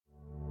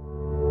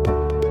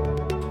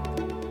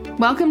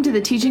Welcome to the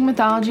Teaching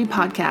Mythology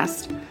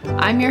podcast.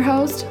 I'm your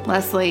host,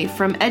 Leslie,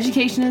 from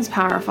Education is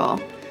Powerful.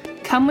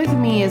 Come with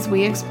me as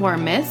we explore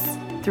myths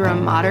through a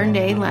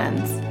modern-day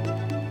lens.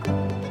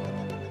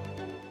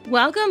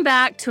 Welcome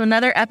back to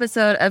another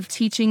episode of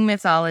Teaching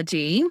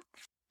Mythology.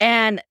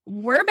 And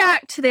we're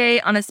back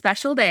today on a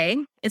special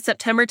day. It's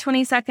September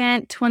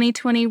 22nd,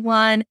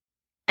 2021,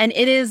 and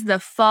it is the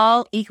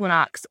fall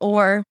equinox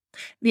or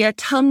the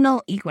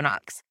autumnal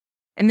equinox.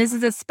 And this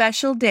is a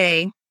special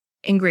day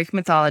in Greek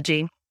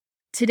mythology.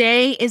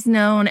 Today is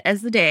known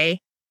as the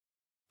day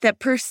that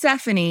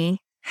Persephone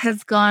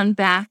has gone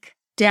back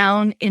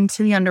down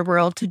into the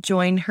underworld to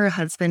join her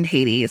husband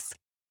Hades.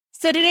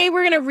 So today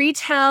we're going to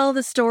retell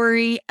the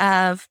story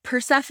of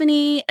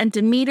Persephone and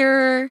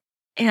Demeter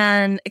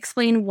and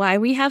explain why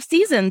we have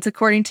seasons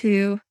according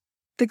to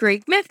the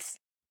Greek myths.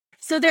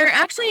 So there are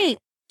actually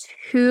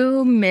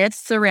two myths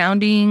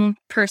surrounding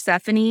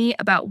Persephone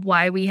about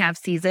why we have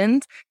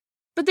seasons,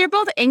 but they're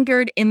both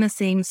anchored in the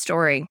same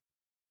story.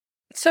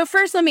 So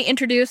first, let me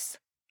introduce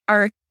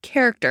our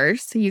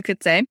characters, you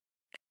could say.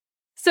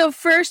 So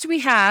first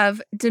we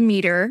have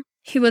Demeter,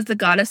 who was the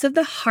goddess of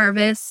the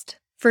harvest,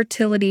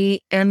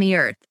 fertility, and the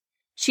earth.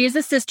 She is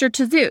a sister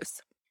to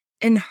Zeus.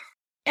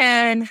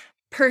 And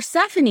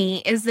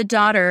Persephone is the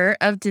daughter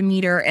of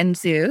Demeter and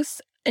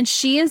Zeus, and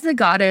she is the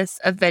goddess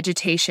of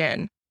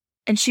vegetation,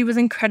 and she was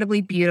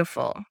incredibly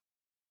beautiful.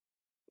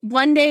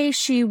 One day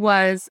she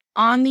was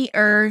on the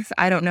earth,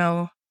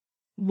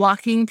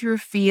 walking through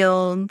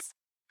fields.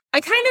 I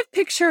kind of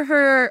picture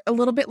her a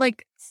little bit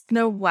like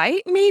Snow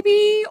White,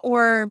 maybe,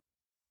 or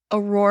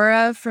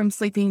Aurora from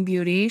Sleeping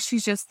Beauty.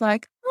 She's just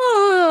like,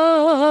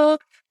 oh,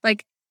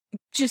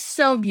 just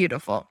so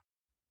beautiful.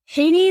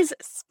 Hades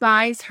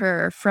spies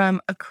her from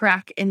a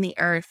crack in the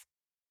earth,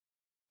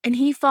 and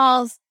he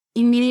falls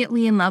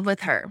immediately in love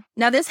with her.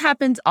 Now, this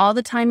happens all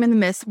the time in the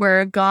myths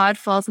where God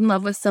falls in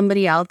love with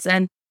somebody else,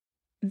 and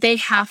they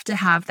have to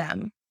have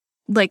them.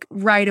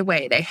 Right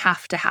away, they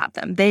have to have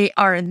them. They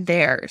are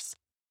theirs.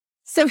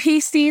 So he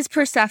sees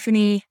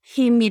Persephone,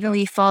 he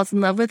immediately falls in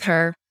love with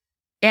her,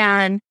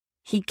 and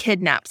he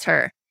kidnaps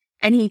her,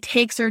 and he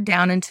takes her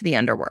down into the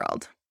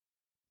underworld.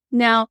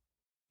 Now,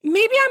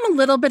 maybe I'm a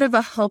little bit of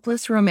a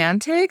hopeless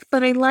romantic,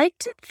 but I like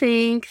to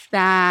think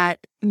that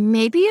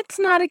maybe it's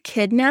not a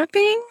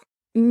kidnapping.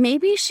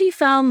 Maybe she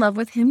fell in love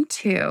with him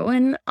too,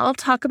 and I'll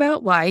talk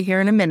about why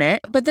here in a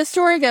minute. But the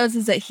story goes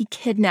is that he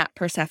kidnapped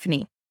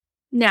Persephone.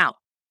 Now,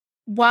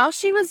 while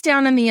she was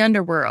down in the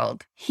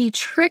underworld, he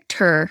tricked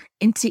her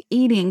into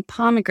eating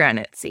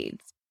pomegranate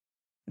seeds.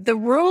 The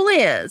rule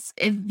is,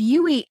 if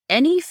you eat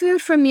any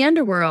food from the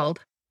underworld,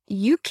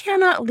 you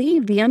cannot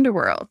leave the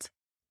underworld.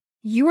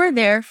 You are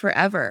there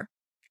forever.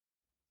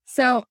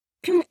 So,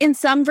 in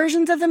some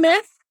versions of the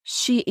myth,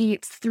 she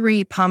eats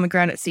 3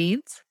 pomegranate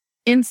seeds.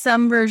 In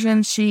some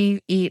versions,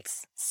 she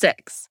eats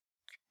 6.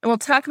 And we'll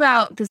talk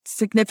about the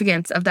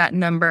significance of that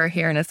number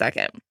here in a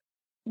second.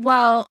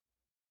 Well,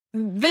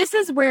 this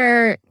is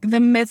where the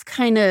myth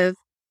kind of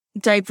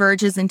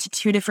diverges into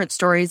 2 different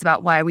stories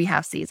about why we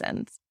have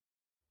seasons.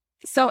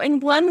 So in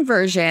one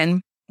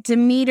version,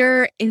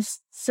 Demeter is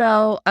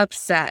so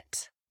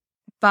upset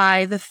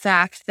by the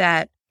fact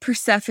that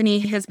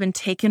Persephone has been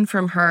taken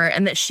from her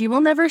and that she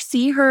will never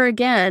see her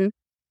again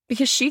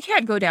because she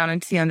can't go down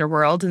into the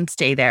underworld and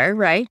stay there,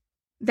 right?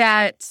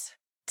 That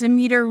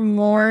Demeter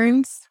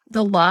mourns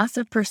the loss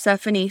of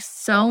Persephone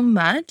so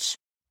much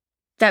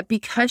that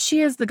because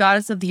she is the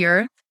goddess of the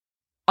earth,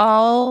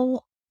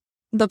 all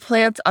the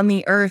plants on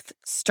the earth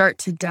start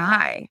to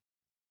die.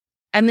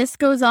 And this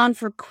goes on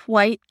for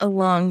quite a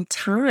long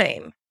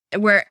time,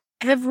 where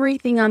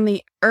everything on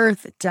the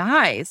earth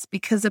dies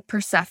because of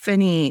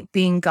Persephone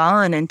being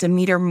gone and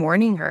Demeter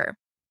mourning her.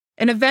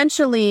 And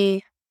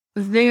eventually,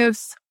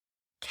 Zeus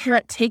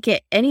can't take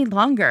it any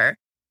longer.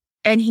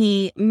 And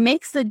he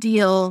makes a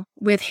deal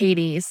with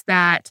Hades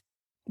that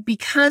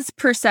because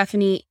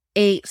Persephone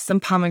ate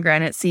some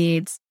pomegranate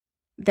seeds,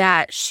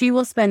 that she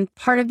will spend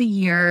part of the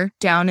year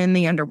down in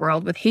the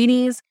underworld with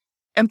Hades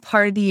and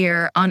part of the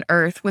year on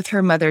earth with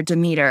her mother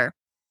Demeter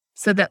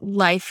so that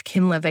life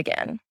can live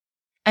again.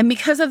 And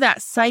because of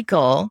that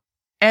cycle,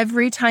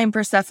 every time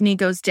Persephone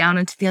goes down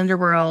into the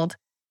underworld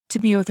to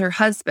be with her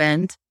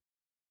husband,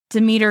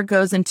 Demeter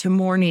goes into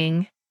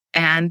mourning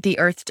and the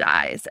earth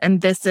dies.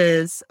 And this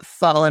is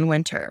fall and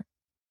winter.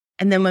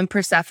 And then when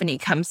Persephone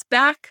comes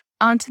back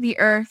onto the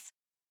earth,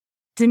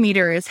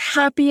 Demeter is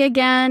happy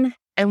again,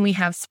 and we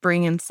have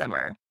spring and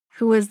summer,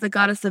 who is the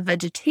goddess of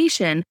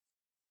vegetation,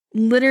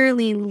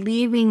 literally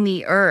leaving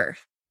the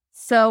earth.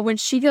 So when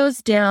she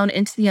goes down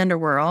into the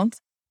underworld,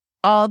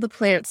 all the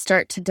plants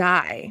start to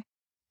die.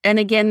 And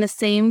again, the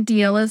same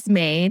deal is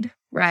made,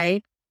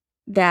 right?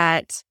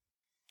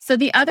 So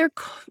the other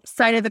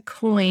side of the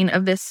coin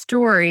of this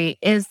story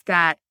is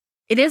that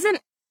it isn't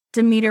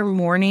Demeter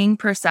mourning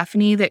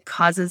Persephone that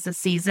causes the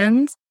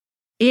seasons.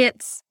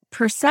 It's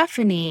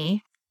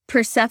Persephone.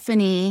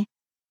 Persephone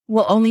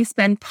will only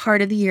spend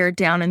part of the year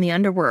down in the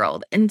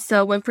underworld. And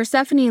so when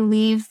Persephone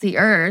leaves the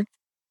earth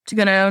to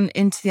go down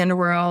into the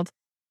underworld,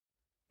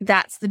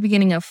 that's the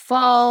beginning of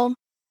fall.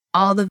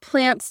 all the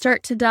plants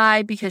start to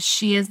die because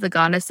she is the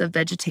goddess of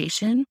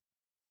vegetation.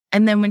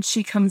 And then when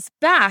she comes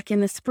back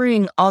in the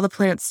spring, all the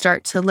plants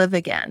start to live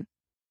again.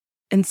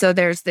 And so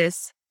there's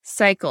this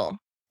cycle.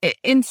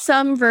 In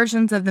some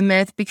versions of the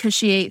myth, because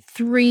she ate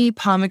 3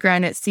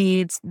 pomegranate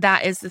seeds,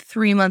 that is the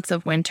 3 months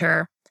of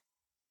winter.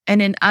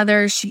 And in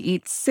others, she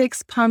eats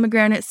 6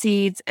 pomegranate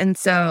seeds. And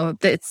so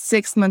it's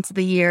 6 months of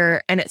the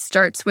year. And it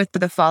starts with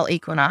the fall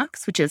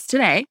equinox, which is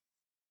today,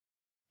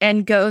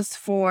 and goes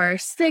for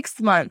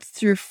 6 months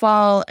through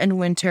fall and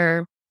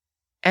winter.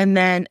 And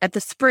then at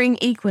the spring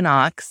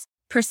equinox,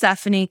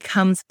 Persephone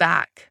comes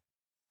back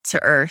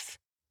to Earth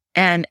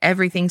and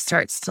everything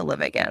starts to live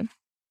again.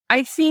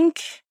 I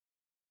think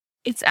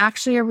it's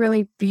actually a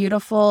really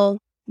beautiful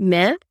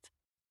myth.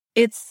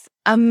 It's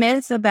a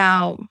myth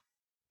about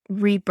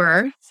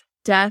rebirth,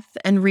 death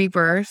and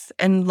rebirth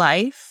and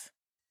life.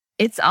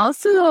 It's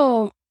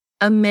also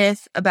a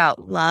myth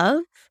about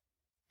love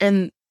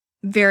and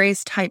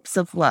various types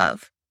of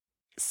love.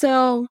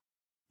 So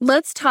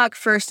let's talk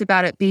first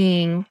about it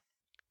being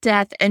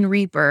death and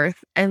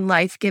rebirth and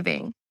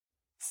life-giving.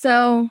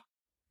 So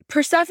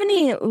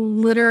Persephone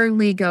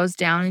literally goes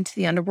down into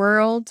the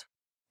underworld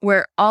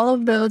where all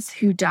of those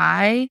who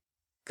die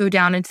go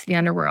down into the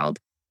underworld.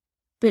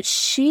 But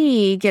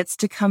she gets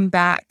to come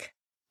back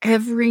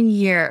every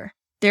year.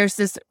 There's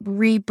this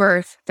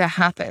rebirth that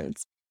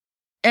happens.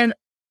 And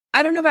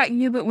I don't know about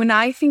you, but when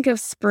I think of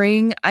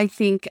spring, I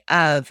think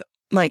of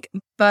like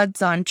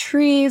buds on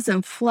trees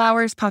and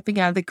flowers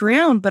popping out of the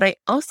ground. But I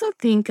also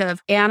think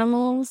of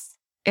animals.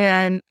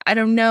 And I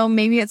don't know,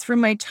 maybe it's from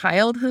my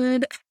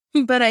childhood,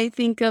 but I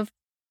think of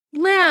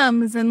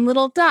lambs and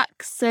little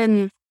ducks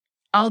and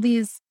all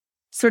these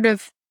sort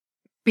of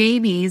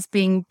babies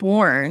being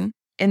born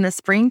in the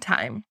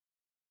springtime.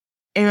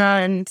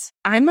 And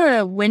I'm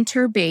a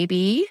winter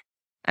baby.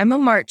 I'm a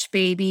March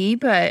baby,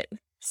 but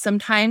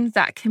sometimes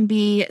that can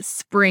be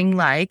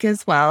spring-like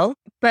as well.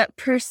 But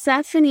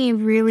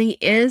Persephone really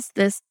is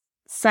this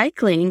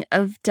cycling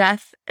of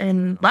death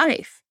and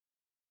life.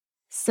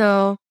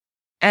 So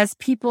as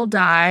people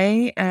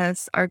die,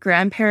 as our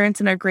grandparents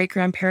and our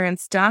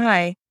great-grandparents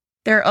die,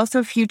 there are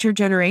also future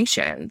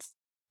generations.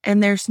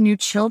 And there's new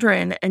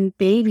children and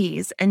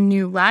babies and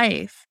new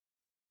life.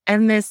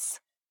 And this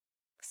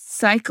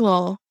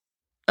cycle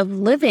of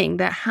living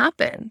that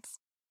happens.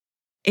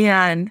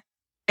 And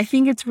I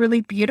think it's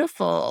really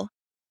beautiful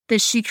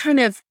that she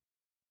kind of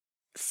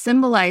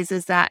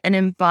symbolizes that and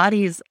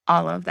embodies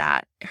all of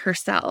that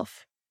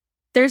herself.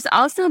 There's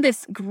also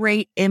this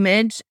great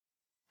image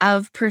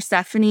of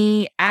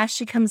Persephone as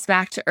she comes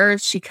back to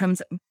Earth. She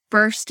comes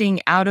bursting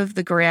out of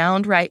the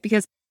ground, right?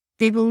 Because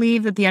they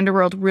believe that the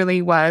underworld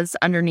really was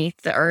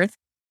underneath the earth.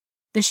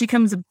 That she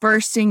comes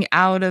bursting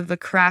out of the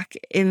crack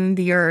in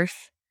the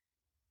earth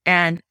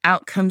and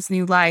out comes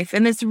new life.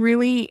 And this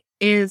really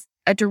is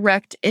a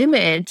direct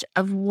image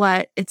of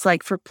what it's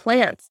like for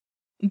plants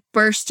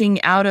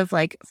bursting out of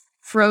like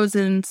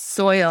frozen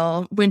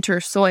soil, winter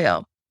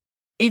soil.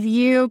 If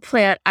you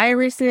plant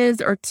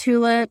irises or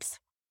tulips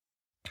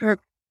or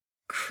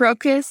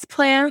crocus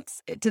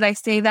plants, did I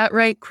say that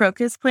right?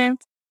 Crocus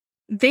plants,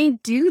 they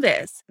do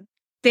this.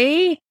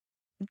 They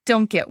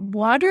don't get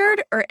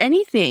watered or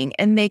anything,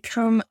 and they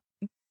come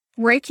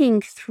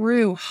breaking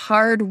through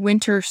hard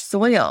winter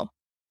soil.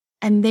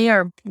 And they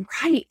are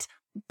bright,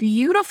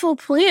 beautiful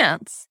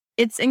plants.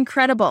 It's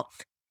incredible.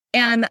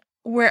 And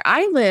where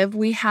I live,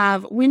 we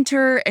have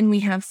winter and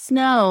we have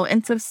snow.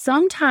 And so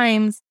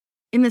sometimes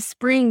in the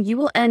spring, you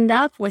will end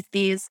up with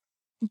these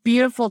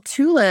beautiful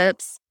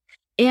tulips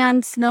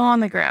and snow on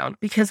the ground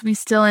because we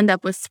still end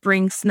up with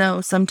spring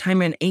snow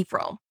sometime in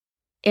April.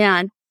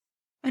 And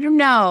I don't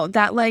know,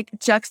 that like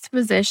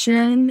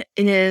juxtaposition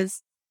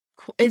is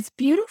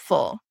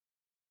beautiful.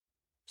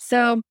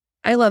 So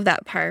I love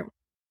that part.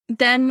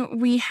 Then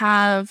we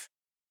have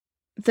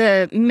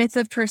the myth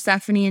of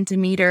Persephone and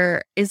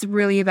Demeter is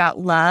really about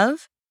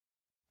love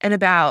and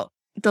about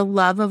the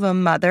love of a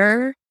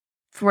mother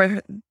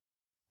for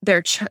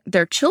their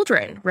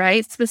children,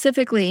 right?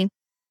 Specifically,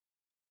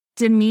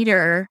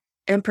 Demeter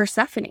and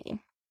Persephone.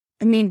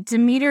 I mean,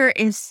 Demeter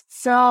is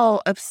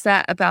so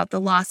upset about the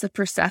loss of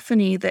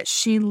Persephone that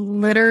she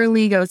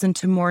literally goes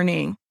into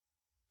mourning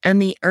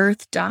and the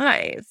earth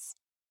dies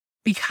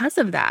because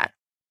of that.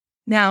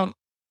 Now,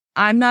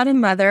 I'm not a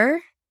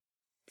mother,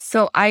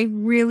 so I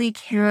really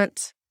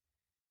can't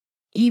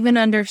even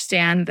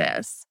understand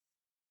this.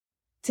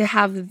 To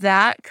have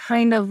that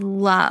kind of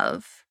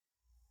love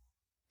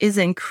is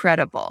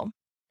incredible,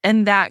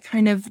 and that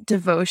kind of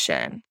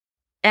devotion.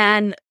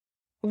 And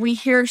we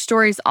hear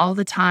stories all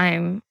the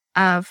time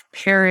of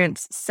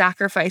parents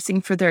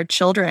sacrificing for their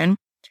children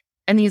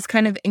and these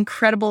kind of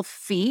incredible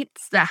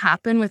feats that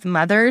happen with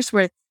mothers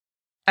where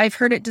I've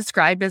heard it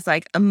described as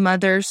like a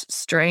mother's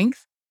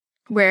strength,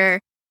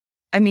 where,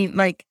 I mean,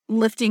 like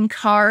lifting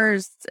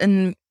cars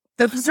and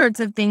those sorts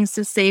of things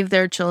to save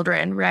their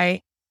children,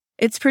 right?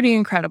 It's pretty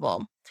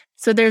incredible.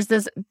 So there's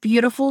this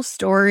beautiful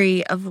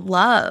story of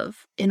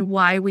love in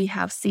why we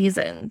have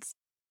seasons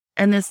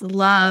and this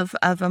love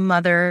of a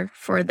mother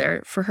for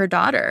her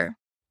daughter.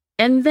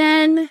 And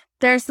then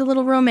there's the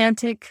little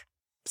romantic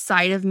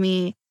side of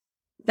me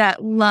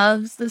that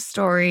loves the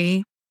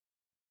story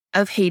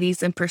of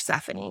Hades and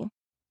Persephone.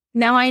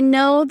 Now, I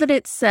know that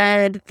it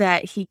said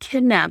that he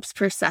kidnaps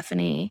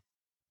Persephone,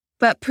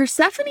 but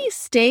Persephone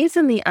stays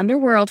in the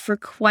underworld for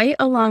quite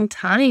a long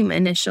time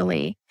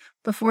initially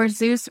before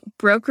Zeus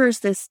brokers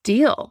this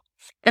deal.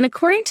 And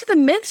according to the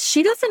myths,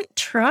 she doesn't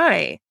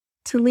try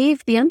to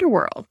leave the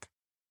underworld.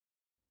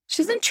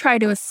 She doesn't try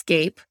to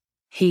escape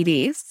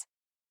Hades.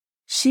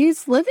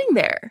 She's living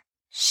there.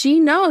 She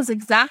knows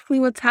exactly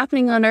what's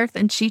happening on Earth,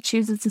 and she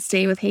chooses to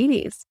stay with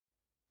Hades.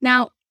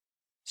 Now,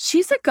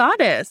 she's a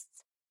goddess,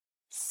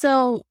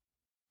 so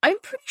I'm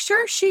pretty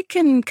sure she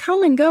can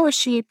come and go as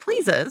she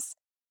pleases.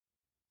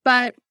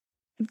 But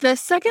the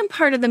second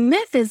part of the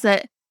myth is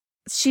that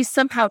she's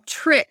somehow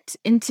tricked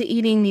into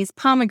eating these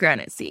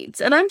pomegranate seeds.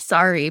 And I'm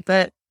sorry,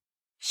 but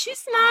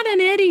she's not an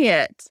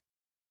idiot.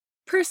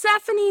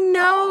 Persephone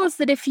knows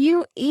that if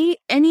you eat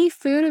any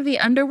food of the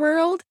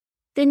underworld,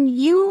 then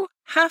you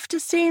have to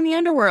stay in the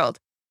underworld.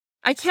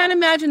 I can't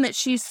imagine that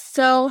she's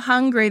so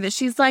hungry that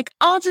she's like,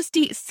 I'll just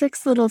eat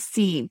 6 little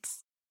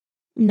seeds.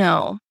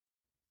 No,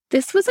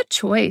 this was a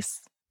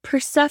choice.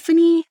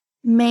 Persephone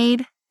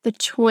made the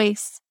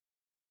choice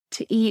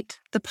to eat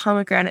the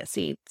pomegranate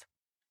seeds,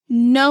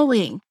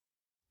 knowing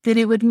that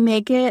it would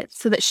make it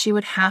so that she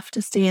would have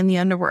to stay in the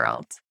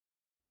underworld.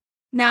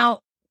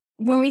 Now,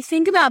 when we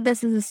think about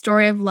this as a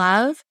story of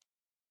love,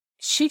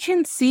 she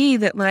can see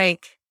that,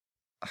 like,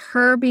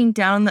 her being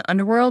down in the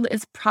underworld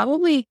is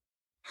probably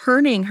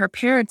hurting her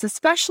parents,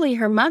 especially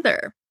her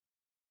mother.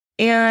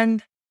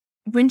 And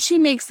when she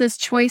makes this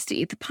choice to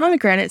eat the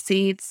pomegranate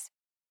seeds,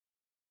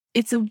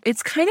 it's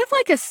kind of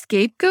like a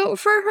scapegoat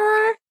for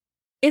her.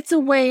 It's a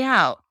way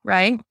out,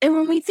 right? And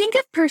when we think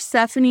of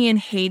Persephone and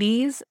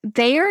Hades,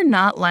 they are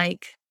not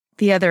like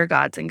the other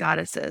gods and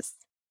goddesses.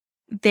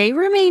 They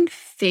remain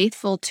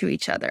faithful to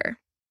each other.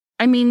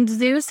 I mean,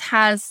 Zeus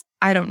has,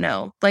 I don't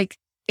know, like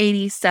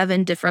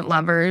 87 different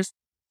lovers.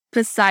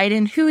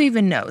 Poseidon, who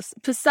even knows?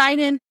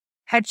 Poseidon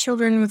had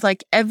children with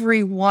like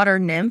every water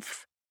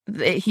nymph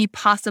that he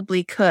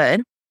possibly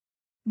could.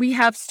 We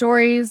have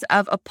stories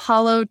of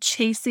Apollo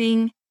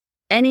chasing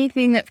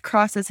anything that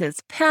crosses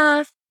his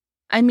path.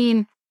 I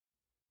mean,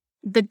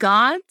 the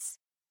gods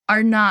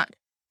are not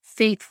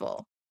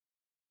faithful.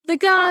 The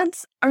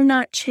gods are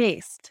not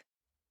chaste.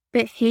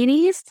 But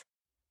Hades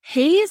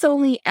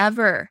only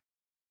ever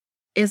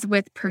is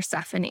with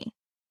Persephone.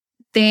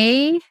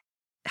 They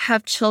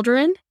have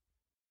children,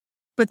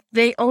 but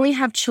they only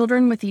have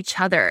children with each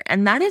other.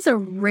 And that is a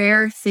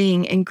rare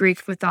thing in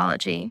Greek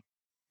mythology.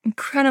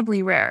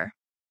 Incredibly rare.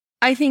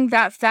 I think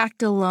that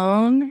fact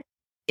alone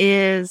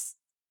is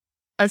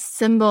a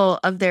symbol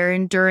of their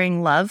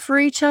enduring love for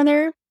each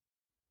other.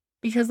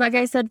 Because like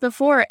I said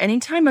before,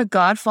 anytime a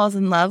god falls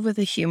in love with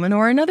a human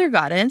or another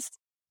goddess,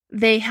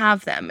 they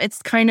have them.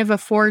 It's kind of a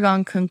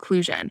foregone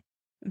conclusion.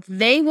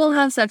 They will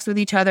have sex with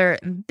each other.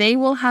 They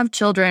will have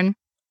children.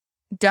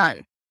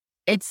 Done.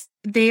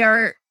 They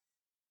are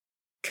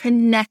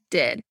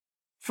connected.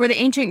 For the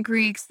ancient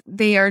Greeks,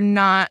 they are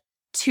not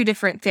two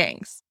different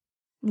things.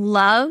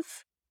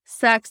 Love,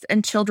 sex,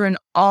 and children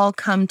all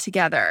come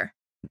together.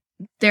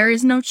 There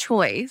is no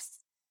choice.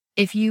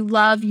 If you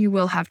love, you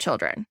will have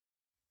children.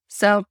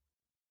 So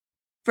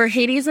for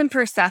Hades and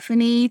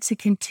Persephone to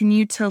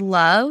continue to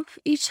love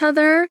each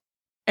other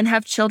and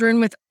have children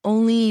with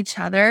only each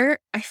other,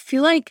 I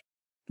feel like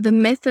the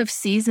myth of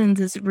seasons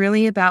is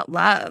really about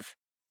love.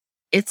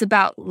 It's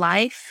about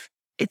life.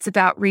 It's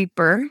about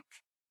rebirth.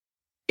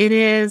 It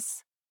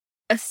is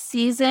a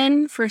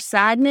season for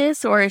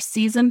sadness or a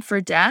season for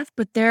death,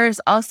 but there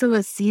is also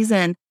a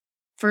season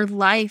for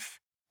life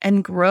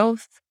and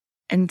growth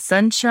and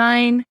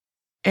sunshine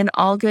and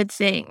all good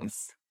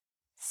things.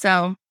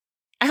 So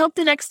I hope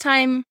the next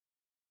time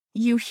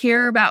you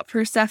hear about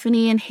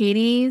Persephone and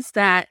Hades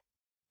that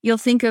you'll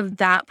think of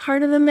that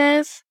part of the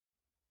myth,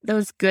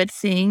 those good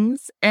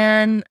things,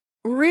 and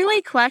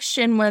really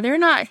question whether or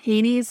not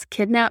Hades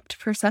kidnapped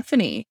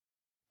Persephone.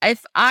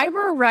 If I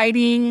were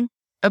writing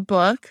a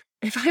book,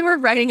 if I were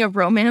writing a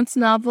romance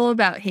novel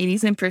about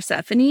Hades and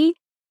Persephone,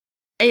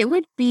 it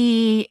would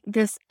be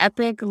this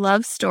epic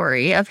love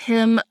story of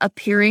him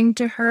appearing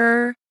to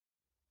her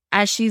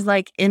as she's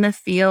like in a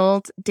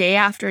field day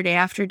after day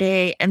after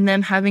day, and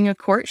them having a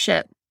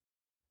courtship.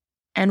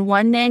 And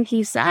one day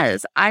he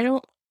says, I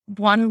don't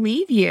want to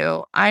leave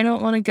you. I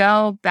don't want to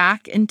go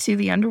back into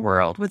the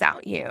underworld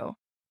without you.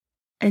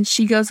 And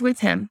she goes with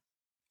him.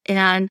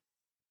 And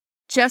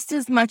just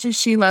as much as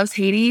she loves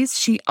Hades,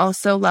 she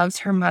also loves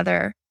her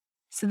mother.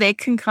 So they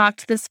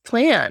concoct this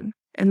plan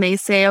and they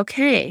say,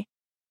 okay,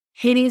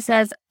 Hades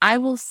says, I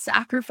will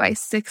sacrifice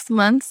 6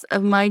 months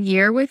of my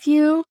year with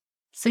you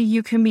so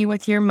you can be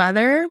with your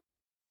mother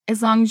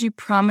as long as you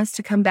promise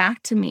to come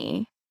back to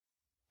me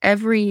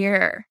every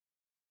year.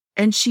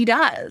 And she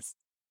does.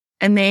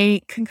 And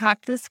they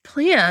concoct this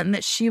plan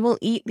that she will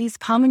eat these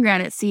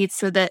pomegranate seeds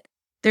so that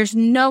there's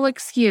no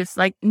excuse,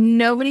 like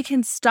nobody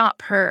can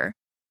stop her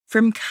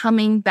from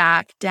coming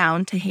back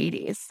down to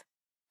Hades.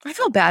 I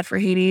feel bad for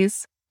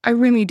Hades. I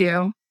really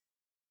do.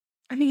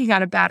 I think he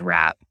got a bad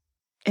rap.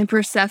 And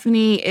Persephone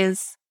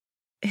is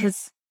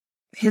his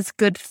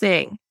good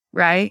thing,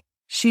 right?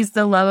 She's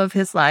the love of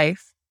his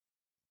life.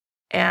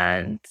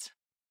 And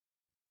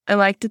I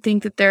like to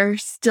think that they're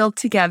still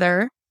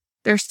together.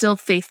 They're still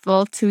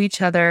faithful to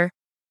each other.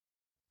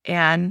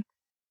 And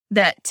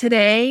that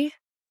today,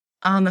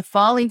 on the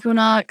fall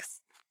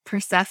equinox,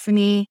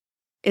 Persephone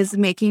is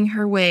making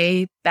her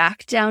way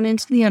back down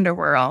into the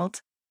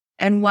underworld.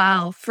 And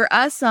while for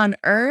us on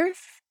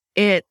Earth,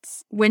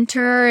 it's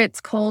winter,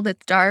 it's cold,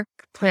 it's dark,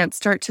 plants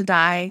start to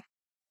die,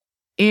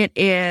 it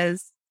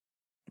is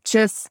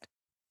just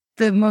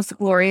the most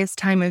glorious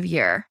time of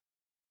year.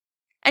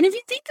 And if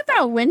you think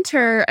about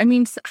winter, I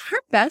mean, our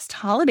best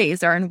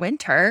holidays are in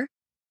winter.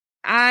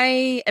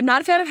 I am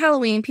not a fan of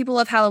Halloween. People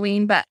love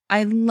Halloween, but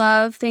I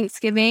love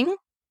Thanksgiving,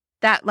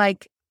 that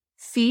like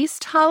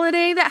feast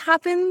holiday that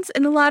happens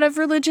in a lot of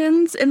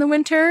religions in the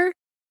winter,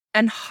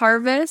 and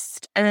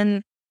harvest,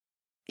 and,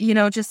 you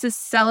know, just this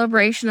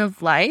celebration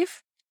of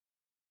life.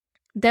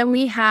 Then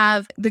we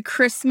have the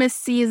Christmas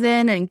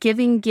season and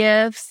giving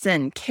gifts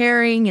and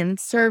caring and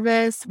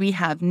service. We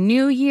have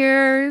New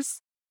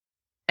Year's,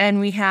 and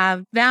we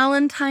have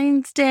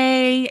Valentine's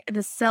Day,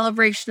 the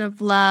celebration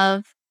of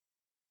love.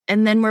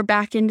 And then we're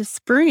back into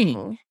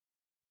spring.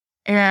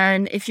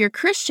 And if you're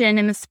Christian,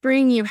 in the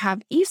spring, you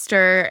have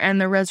Easter and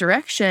the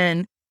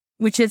resurrection,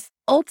 which is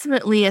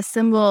ultimately a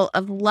symbol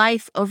of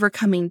life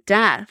overcoming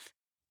death.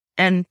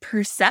 And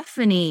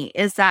Persephone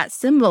is that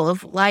symbol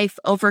of life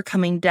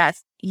overcoming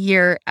death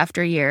year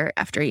after year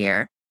after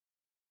year.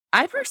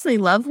 I personally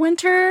love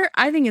winter.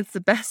 I think it's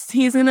the best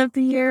season of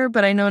the year,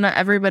 but I know not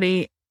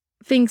everybody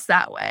thinks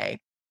that way.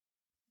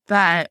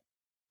 But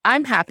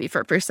I'm happy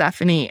for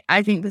Persephone.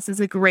 I think this is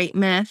a great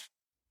myth.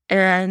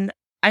 And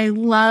I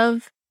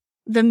love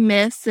the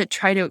myths that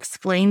try to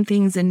explain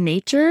things in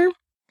nature.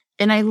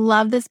 And I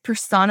love this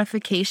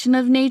personification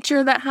of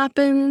nature that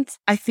happens.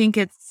 I think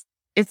it's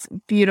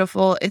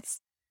beautiful.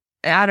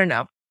 I don't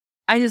know.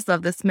 I just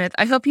love this myth.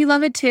 I hope you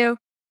love it too.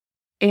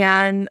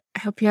 And I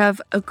hope you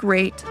have a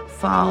great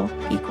fall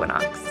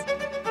equinox.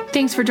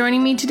 Thanks for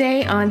joining me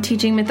today on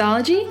Teaching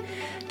Mythology.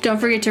 Don't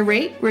forget to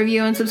rate,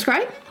 review, and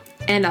subscribe.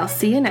 And I'll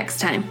see you next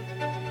time.